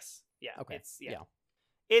 Yes. Yeah. Okay.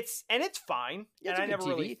 It's fine. Yeah, and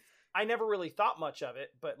I never really thought much of it,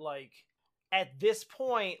 but like at this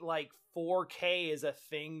point, like 4K is a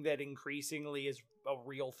thing that increasingly is a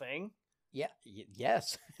real thing. Yeah.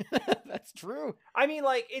 Yes. That's true. I mean,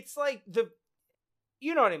 like it's like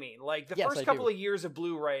you know what I mean? Like the first couple of years of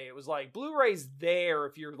Blu-ray, it was like Blu-ray's there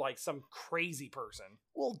if you're like some crazy person.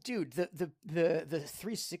 Well, dude, the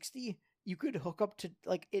 360 you could hook up to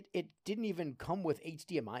like it didn't even come with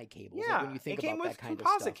HDMI cables. Yeah, like, when you think it came about with that kind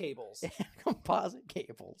composite of stuff. cables. Composite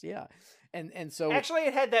cables, yeah. And so actually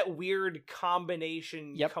it had that weird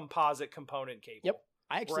combination composite component cable. Yep.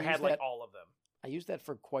 I actually had like all of them. I used that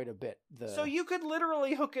for quite a bit. So you could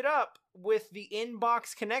literally hook it up with the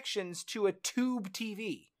in-box connections to a tube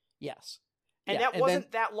TV. Yes. And that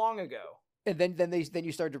wasn't that long ago. And then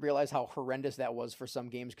you start to realize how horrendous that was for some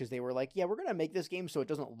games because they were like, yeah, we're going to make this game so it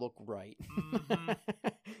doesn't look right. Mm-hmm.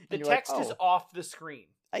 The text is off the screen.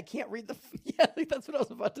 I can't read the... Yeah, like, that's what I was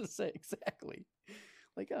about to say. Exactly.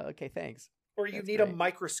 Like, oh, okay, thanks. Or you need a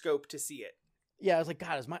microscope to see it. Yeah, I was like,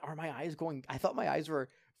 God, are my eyes going... I thought my eyes were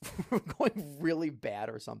going really bad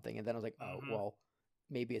or something. And then I was like, oh, well,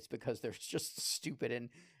 maybe it's because they're just stupid and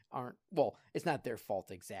aren't... Well, it's not their fault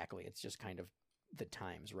exactly. It's just kind of the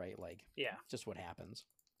times, right? Like, yeah, just what happens.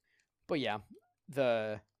 But yeah,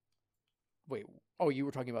 you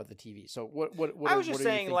were talking about the TV. So what I was just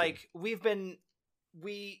saying, like, we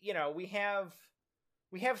have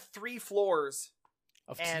 3 floors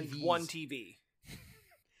of and TVs. 1 TV.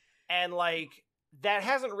 And like that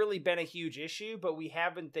hasn't really been a huge issue, but we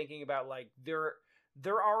have been thinking about like there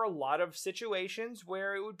are a lot of situations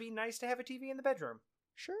where it would be nice to have a TV in the bedroom.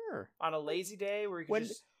 Sure. On a lazy day where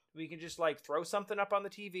we can just like throw something up on the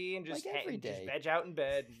TV and just just veg out in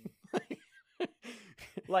bed.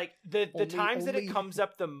 Like the times that it comes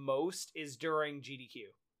up the most is during GDQ.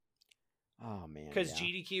 Oh man. Because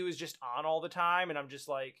GDQ is just on all the time, and I'm just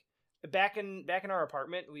like back in our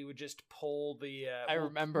apartment, we would just pull we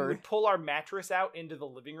would pull our mattress out into the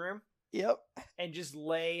living room. Yep. And just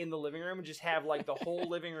lay in the living room and just have like the whole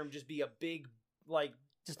living room just be a big like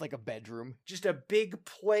just like a bedroom. Just a big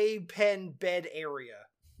playpen bed area.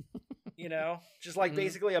 Just like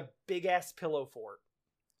basically a big ass pillow fort.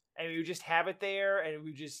 And we would just have it there and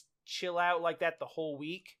we would just chill out like that the whole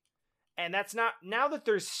week. And that's not, now that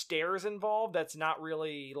there's stairs involved, that's not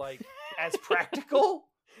really like as practical.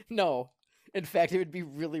 No. In fact, it would be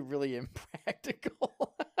really, really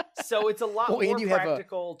impractical. So it's a lot more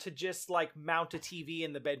practical to just like mount a TV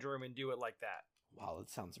in the bedroom and do it like that. Wow,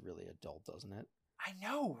 that sounds really adult, doesn't it? I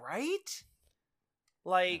know, right?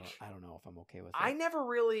 Like, I don't know if I'm okay with it. I never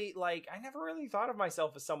really thought of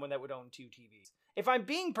myself as someone that would own 2 TVs. If I'm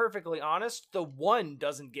being perfectly honest, the one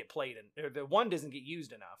doesn't get the one doesn't get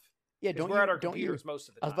used enough. Yeah, we're at our computers most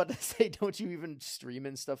of the time. I was about to say, don't you even stream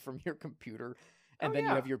and stuff from your computer? And then you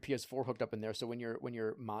have your PS4 hooked up in there, so when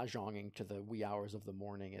you're mahjonging to the wee hours of the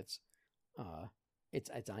morning, it's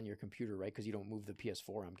on your computer, right? Because you don't move the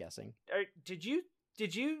PS4, I'm guessing.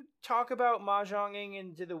 Did you talk about mahjonging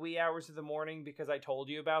into the wee hours of the morning because I told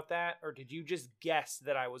you about that, or did you just guess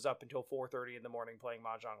that I was up until 4:30 in the morning playing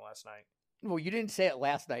mahjong last night? Well, you didn't say it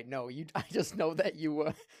last night. No, I just know that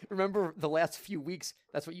you remember the last few weeks.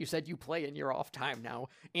 That's what you said you play in your off time now,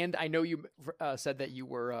 and I know you said that you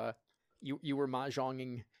were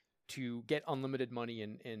mahjonging to get unlimited money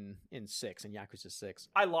in 6 in Yakuza 6.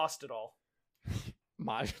 I lost it all.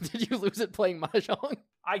 Did you lose it playing mahjong?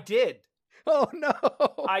 I did. Oh no!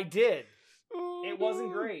 I did. It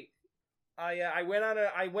wasn't great. I went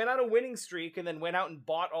on a winning streak and then went out and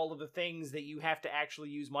bought all of the things that you have to actually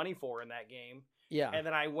use money for in that game. Yeah. And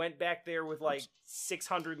then I went back there with like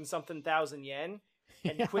 600 and something thousand yen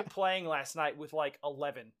and quit playing last night with like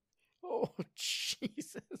 11. Oh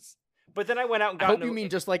Jesus! But then I went out and got. I hope you mean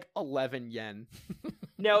just like 11 yen.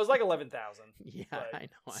 No, it was like 11,000. Yeah, I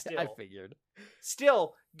know. I figured.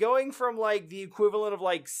 still going from like the equivalent of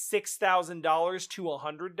like $6,000 to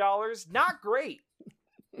 $100, not great.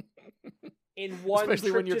 In one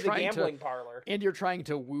Especially trip when you're to the trying gambling parlor. And you're trying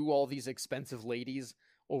to woo all these expensive ladies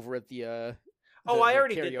over at the I the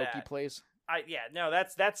already karaoke did that. place.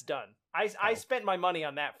 That's done. I spent my money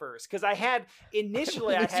on that first because I had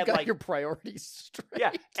initially At I least you had got like your priorities straight.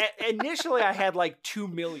 yeah initially I had like 2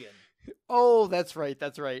 million, Oh, that's right.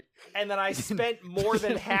 That's right. and then I spent more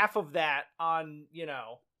than half of that on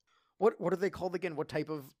What are they called again? What type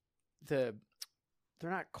of They're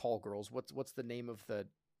not call girls. What's the name of the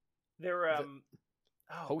they're oh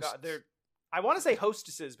hosts? god they're I want to say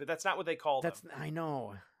hostesses, but that's not what they call them. I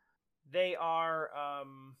know. They are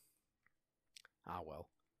Well.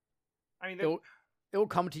 I mean It'll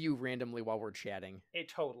come to you randomly while we're chatting, it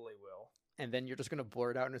totally will. and then you're just gonna blur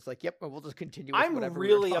it out, and it's like, "Yep, we'll just continue." With I'm whatever we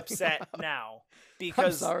were really talking upset about. now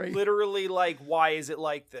because sorry. literally, like, why is it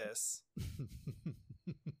like this?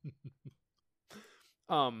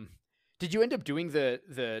 Did you end up doing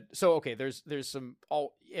the so okay, there's some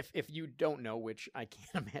if you don't know, which I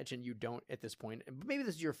can't imagine you don't at this point, maybe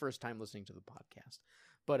this is your first time listening to the podcast,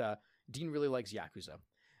 but Dean really likes Yakuza.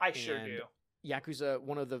 I sure And do. Yakuza,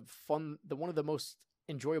 one of the most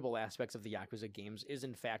enjoyable aspects of the Yakuza games is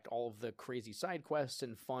in fact all of the crazy side quests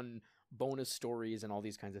and fun bonus stories and all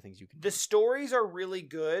these kinds of things you can do. The stories are really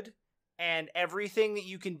good, and everything that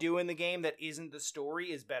you can do in the game that isn't the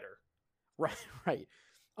story is better. Right.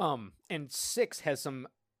 And 6 has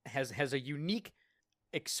a unique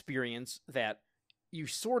experience that you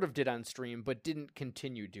sort of did on stream but didn't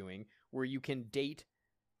continue doing, where you can date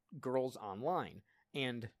girls online.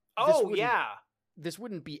 And this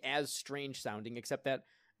wouldn't be as strange sounding, except that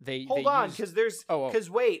they hold on, because there's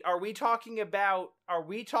wait, are we talking about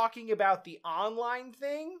the online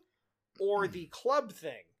thing or the club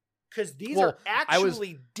thing? Because these are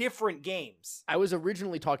actually different games. I was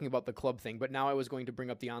originally talking about the club thing, but now I was going to bring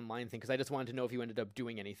up the online thing because I just wanted to know if you ended up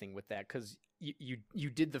doing anything with that, because you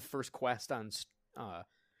did the first quest on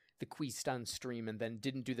the quest on stream and then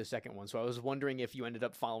didn't do the second one. So I was wondering if you ended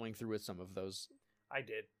up following through with some of those. I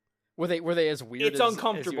did. Were they as weird? It's as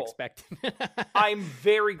uncomfortable. You expected? I'm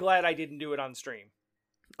very glad I didn't do it on stream.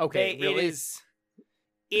 Okay, really?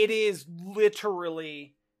 It is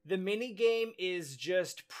literally. The mini game is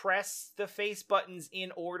just press the face buttons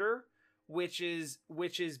in order, which is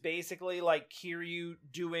basically like Kiryu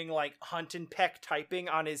doing like hunt and peck typing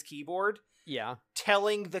on his keyboard. Yeah.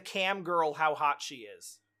 Telling the cam girl how hot she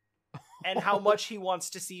is. And how much he wants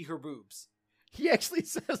to see her boobs. He actually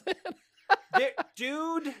says it.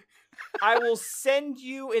 Dude, I will send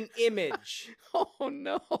you an image. Oh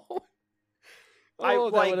no. That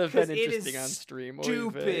would have been interesting on stream.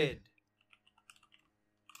 Stupid.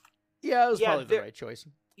 Yeah, it was probably the right choice.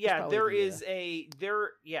 Yeah,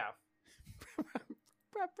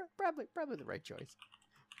 probably probably the right choice.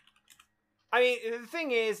 I mean, the thing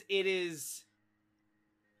is, it is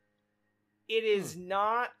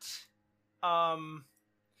not,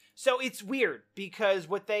 so it's weird because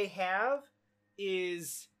what they have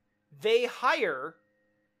is they hire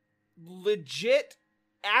legit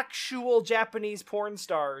actual Japanese porn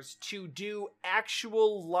stars to do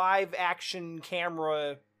actual live action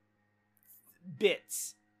camera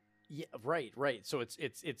bits. Yeah, right. So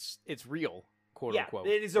it's real, quote unquote.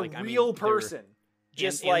 It is a real person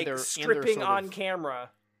just stripping on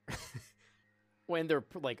camera. When they're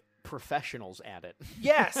like professionals at it.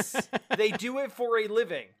 Yes, they do it for a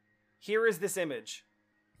living. Here is this image.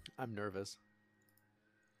 I'm nervous.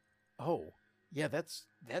 Oh, yeah, that's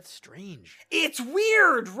strange. It's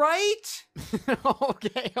weird, right?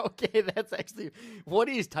 Okay, that's actually what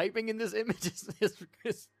he's typing in this image is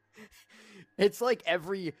it's like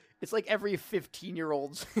every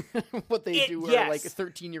 15-year-old's what they do, or like a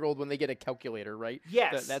 13-year-old when they get a calculator, right?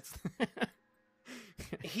 Yes. That's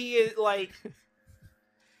he is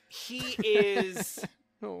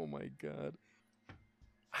oh my god.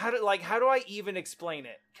 How do I even explain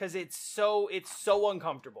it? Because it's so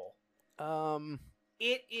uncomfortable.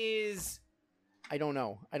 It is. I don't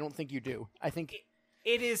know. I don't think you do. I think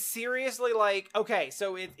it is seriously like, okay,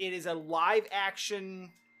 so it is a live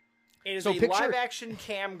action. It is live action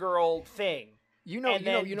cam girl thing.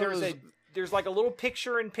 There's like a little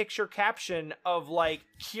picture-in-picture caption of like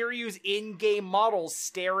Kiryu's in-game model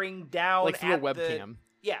staring down like through at a webcam.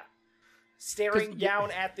 Staring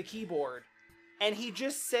down at the keyboard. And he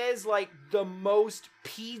just says like the most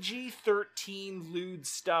PG-13 lewd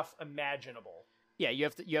stuff imaginable. Yeah, you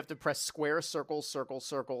have to press square, circle, circle,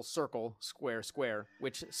 circle, circle, square, square,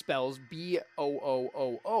 which spells BOOOOBS.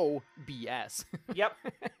 Yep.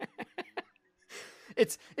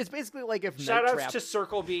 It's basically like if Shoutouts to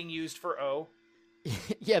circle being used for O.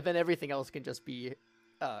 Yeah, then everything else can just be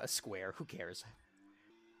a square. Who cares?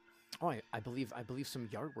 Oh, I believe some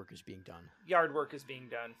yard work is being done. Yard work is being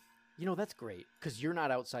done. You know, that's great because you're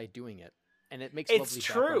not outside doing it, and it makes It's lovely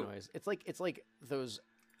true. background noise. It's like those.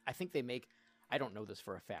 I think they make. I don't know this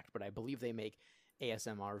for a fact, but I believe they make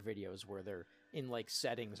ASMR videos where they're in like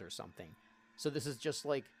settings or something. So this is just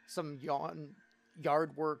like some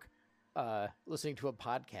yard work, listening to a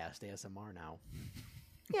podcast ASMR now.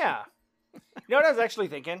 Yeah. You know what I was actually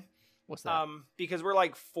thinking? What's that? Because we're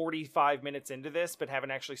like 45 minutes into this, but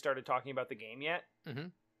haven't actually started talking about the game yet. Mm-hmm.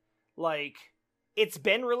 Like, it's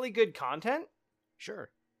been really good content,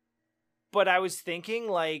 Sure. but I was thinking,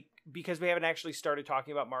 like, because we haven't actually started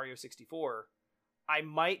talking about Mario 64, I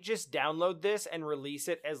might just download this and release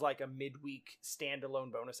it as like a midweek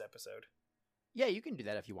standalone bonus episode. Yeah, you can do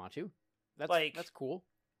that if you want to. That's cool.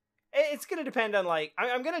 It's going to depend on, like,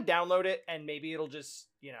 I'm going to download it and maybe it'll just,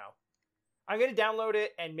 I'm going to download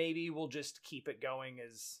it and maybe we'll just keep it going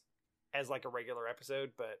as like a regular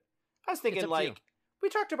episode. But I was thinking, like, we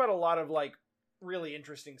talked about a lot of like really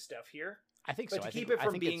interesting stuff here. I think But so. to keep it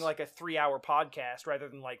from being like a 3-hour podcast rather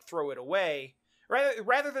than like throw it away,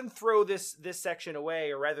 rather than throw this section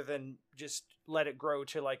away, or rather than just let it grow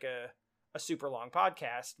to like a super long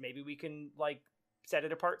podcast, maybe we can like set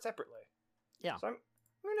it apart separately. Yeah. So I'm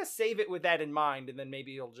going to save it with that in mind, and then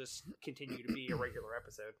maybe it'll just continue to be a regular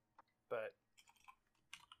episode. But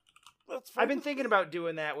I've been thinking about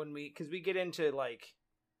doing that because we get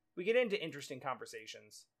into interesting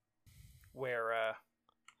conversations where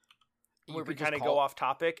we kind of go off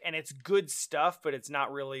topic, and it's good stuff, but it's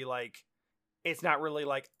not really like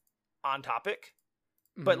on topic,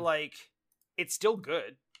 but like it's still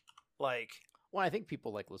good. Like, well, I think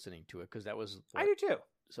people like listening to it because that was I do too.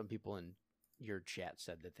 Some people in your chat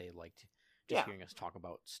said that they liked just hearing us talk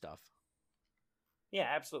about stuff. Yeah,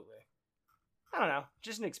 absolutely. I don't know,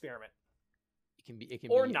 just an experiment. It can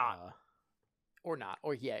or be not.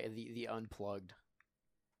 Or yeah, the unplugged,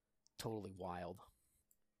 totally wild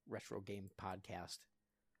retro game podcast,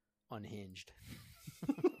 unhinged.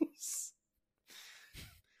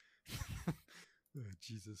 Oh,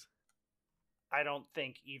 Jesus. I don't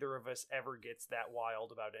think either of us ever gets that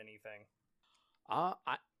wild about anything.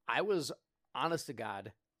 I was, honest to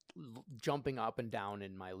God, jumping up and down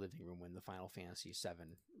in my living room when the Final Fantasy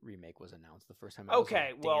VII remake was announced the first time. I was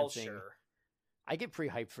dancing. Sure. I get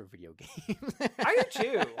pretty hyped for video games. I do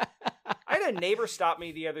too. I had a neighbor stop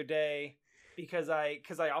me the other day because I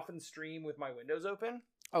often stream with my windows open.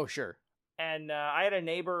 Oh, sure. And I had a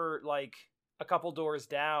neighbor like a couple doors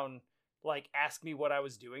down like ask me what I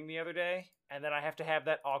was doing the other day, and then I have to have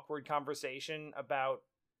that awkward conversation about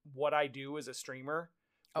what I do as a streamer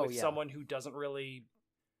with someone who doesn't really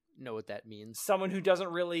know what that means. Someone who doesn't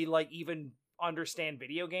really like even understand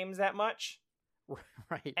video games that much.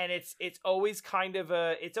 Right. And it's always kind of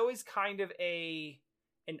an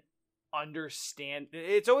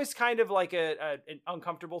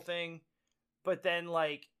uncomfortable thing, but then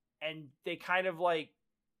like, and they kind of like,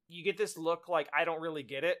 you get this look like I don't really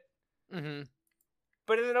get it. Mm-hmm.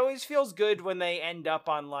 But it always feels good when they end up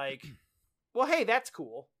on like, well, hey, that's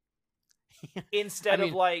cool. Instead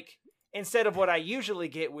of what I usually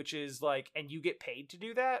get, which is like, and you get paid to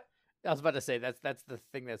do that. I was about to say that's the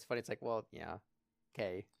thing that's funny. It's like, well, yeah,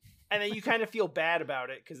 okay. And then you kind of feel bad about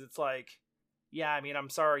it because it's like, yeah, I mean, I'm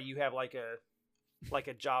sorry you have like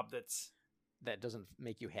a job that doesn't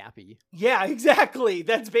make you happy. Yeah, exactly.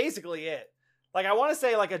 That's basically it. Like, I want to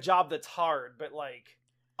say like a job that's hard, but like,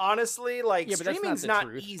 honestly, like, streaming's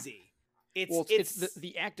not easy. It's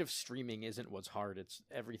the act of streaming isn't what's hard. It's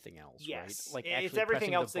everything else. Yes, right? Like it's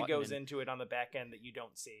everything else that goes into it on the back end that you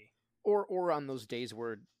don't see. Or on those days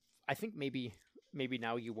where I think maybe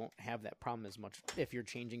now you won't have that problem as much if you're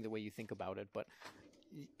changing the way you think about it. But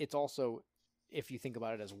it's also if you think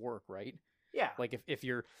about it as work, right? Yeah. Like if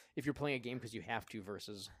you're playing a game because you have to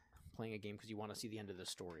versus playing a game because you want to see the end of the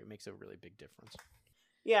story, it makes a really big difference.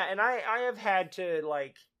 Yeah, and I have had to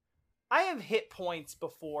like. I have hit points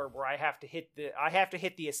before where I have to hit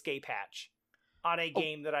the escape hatch on a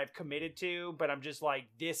game that I've committed to, but I'm just like,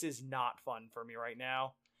 this is not fun for me right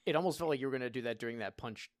now. It almost felt like you were going to do that during that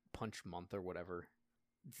punch month or whatever.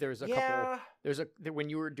 There's a couple. When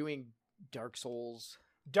you were doing Dark Souls,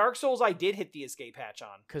 I did hit the escape hatch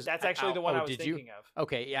on because that's actually the one I was thinking of.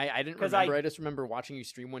 Okay, yeah, I didn't remember. I just remember watching you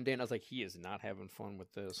stream one day, and I was like, he is not having fun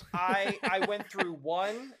with this. I went through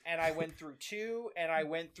 1, and I went through 2, and I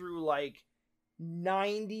went through like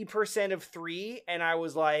 90% of 3, and I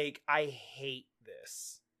was like, I hate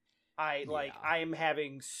this. I am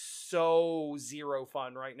having so zero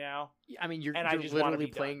fun right now. I mean, you're literally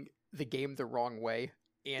playing the game the wrong way.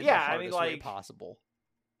 and Yeah, the I mean, hardest way like- possible.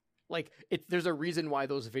 Like, there's a reason why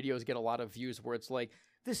those videos get a lot of views, where it's like,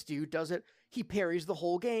 this dude does it, he parries the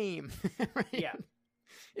whole game. Right? Yeah.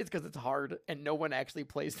 It's because it's hard, and no one actually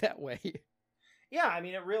plays that way. Yeah, I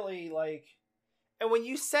mean, it really, like, and when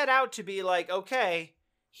you set out to be like, okay,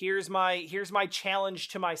 here's my challenge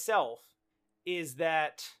to myself, is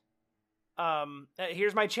that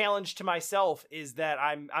here's my challenge to myself is that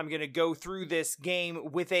I'm going to go through this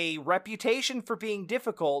game with a reputation for being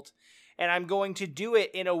difficult, and I'm going to do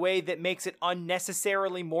it in a way that makes it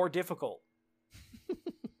unnecessarily more difficult.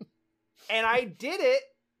 And I did it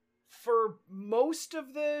for most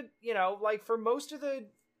of the, for most of the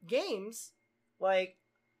games. Like,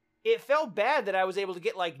 it felt bad that I was able to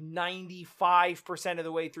get like 95% of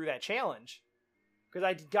the way through that challenge.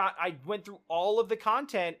 Because I went through all of the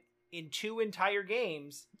content in 2 entire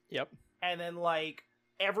games. Yep. And then like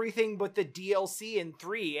everything but the DLC in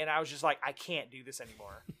 3, and I was just like, I can't do this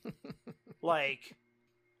anymore. Like,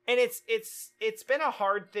 and it's been a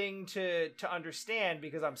hard thing to understand,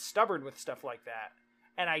 because I'm stubborn with stuff like that.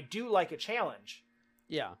 And I do like a challenge.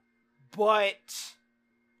 Yeah. But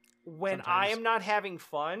when Sometimes. I am not having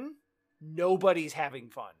fun, nobody's having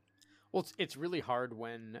fun. Well, it's really hard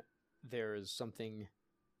when there's something,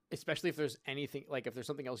 especially if there's anything, like if there's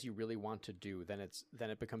something else you really want to do, then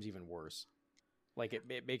it becomes even worse. Like it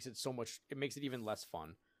makes it it makes it even less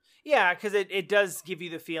fun. Yeah, because it does give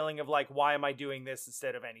you the feeling of like, why am I doing this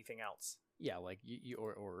instead of anything else? Yeah, like you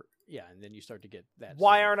or yeah, and then you start to get that.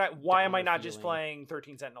 Why sort am I downer not just feeling. playing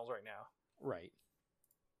 13 Sentinels right now? Right.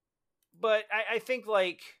 But I think,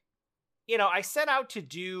 like, I set out to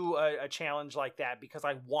do a challenge like that because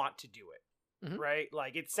I want to do it, Mhm. right?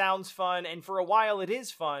 Like, it sounds fun, and for a while it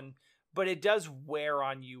is fun, but it does wear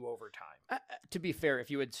on you over time. To be fair, if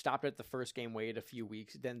you had stopped at the first game, waited a few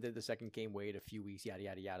weeks, then did the second game, waited a few weeks, yada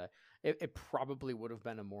yada yada, it probably would have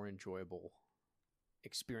been a more enjoyable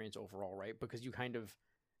experience overall, right? Because you kind of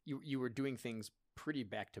you were doing things pretty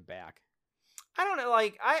back to back. I don't know,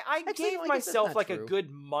 like, I Actually, gave I guess that's myself not like true. a good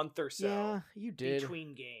month or so Yeah, you did.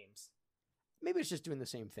 between games. Maybe it's just doing the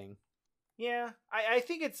same thing. Yeah, I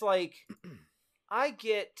think it's like I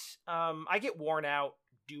get worn out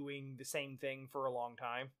doing the same thing for a long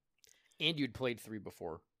time. And you'd played 3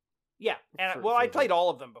 before. Yeah, and For- well, for I the- played all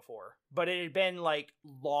of them before, but it had been like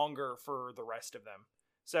longer for the rest of them.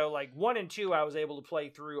 So like 1 and 2, I was able to play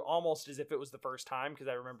through almost as if it was the first time because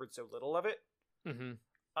I remembered so little of it.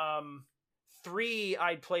 Mm-hmm. 3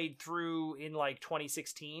 I'd played through in like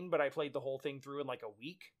 2016, but I played the whole thing through in like a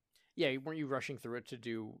week. Yeah, weren't you rushing through it to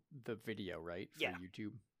do the video, right? For Yeah.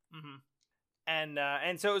 YouTube. Mm-hmm.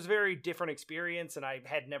 And so it was a very different experience, and I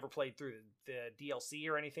had never played through the DLC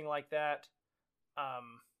or anything like that.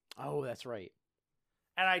 Oh, that's right.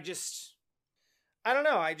 And I don't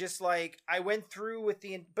know. I went through with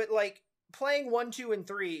but like playing 1, 2, and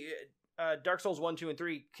 3, Dark Souls 1, 2, and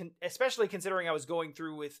 3, especially considering I was going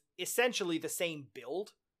through with essentially the same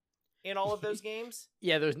build in all of those games.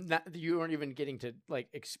 Yeah, you weren't even getting to like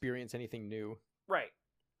experience anything new. Right.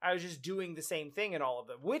 I was just doing the same thing in all of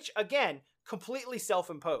them, which again, completely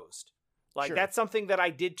self-imposed. Like Sure. that's something that I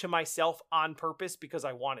did to myself on purpose because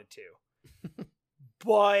I wanted to.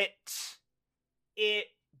 But it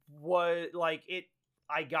was like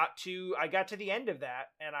I got to the end of that,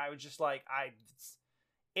 and I was just like,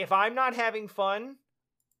 if I'm not having fun,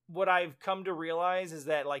 what I've come to realize is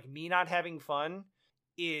that like me not having fun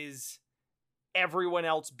is everyone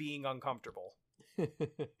else being uncomfortable.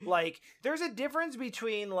 Like there's a difference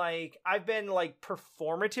between like I've been like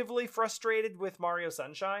performatively frustrated with Mario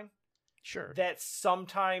Sunshine Sure. that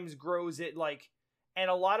sometimes grows it like, and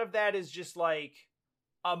a lot of that is just like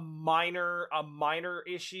a minor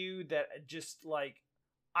issue that just like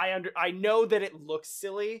I know that it looks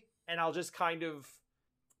silly, and I'll just kind of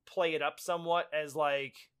play it up somewhat as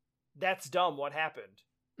like, that's dumb, what happened?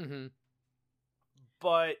 Mm-hmm.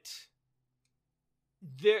 But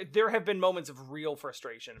there have been moments of real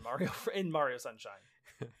frustration in Mario Sunshine.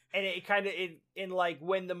 And it kind of in like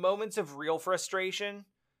when the moments of real frustration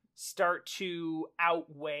start to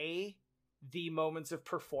outweigh the moments of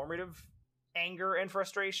performative anger and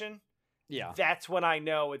frustration, Yeah. that's when I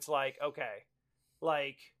know it's like, okay,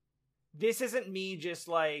 like this isn't me just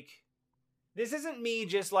like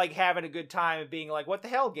having a good time and being like, what the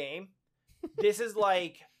hell, game? This is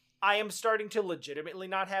like I am starting to legitimately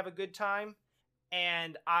not have a good time,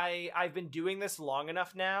 and I've been doing this long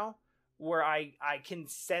enough now where I can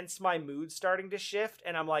sense my mood starting to shift,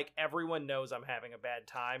 and I'm like, everyone knows I'm having a bad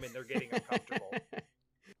time and they're getting uncomfortable.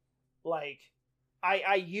 Like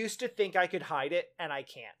I used to think I could hide it, and I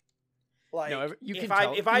can't. Like No, you can if tell,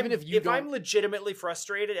 I'm even if you I'm don't- legitimately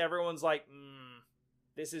frustrated, everyone's like,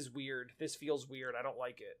 this is weird. This feels weird. I don't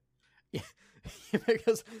like it. Yeah,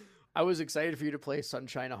 because I was excited for you to play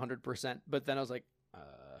Sunshine 100%, but then I was like,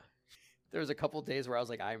 there was a couple days where I was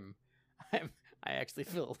like, I actually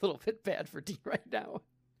feel a little bit bad for D right now.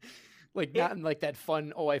 Like, not in like that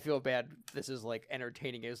fun, oh, I feel bad, this is like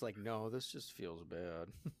entertaining. It was like, no, this just feels bad.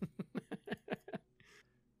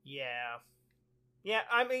 Yeah. Yeah,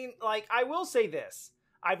 I mean, like, I will say this.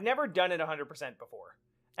 I've never done it 100% before.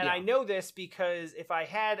 And Yeah. I know this because if I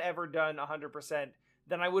had ever done 100%,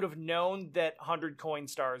 then I would have known that 100 coin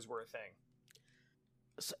stars were a thing.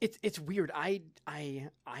 So it's weird. I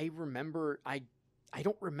remember, I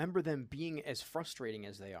don't remember them being as frustrating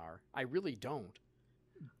as they are. I really don't.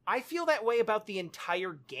 I feel that way about the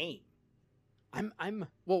entire game.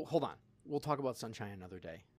 Well, hold on. We'll talk about Sunshine another day.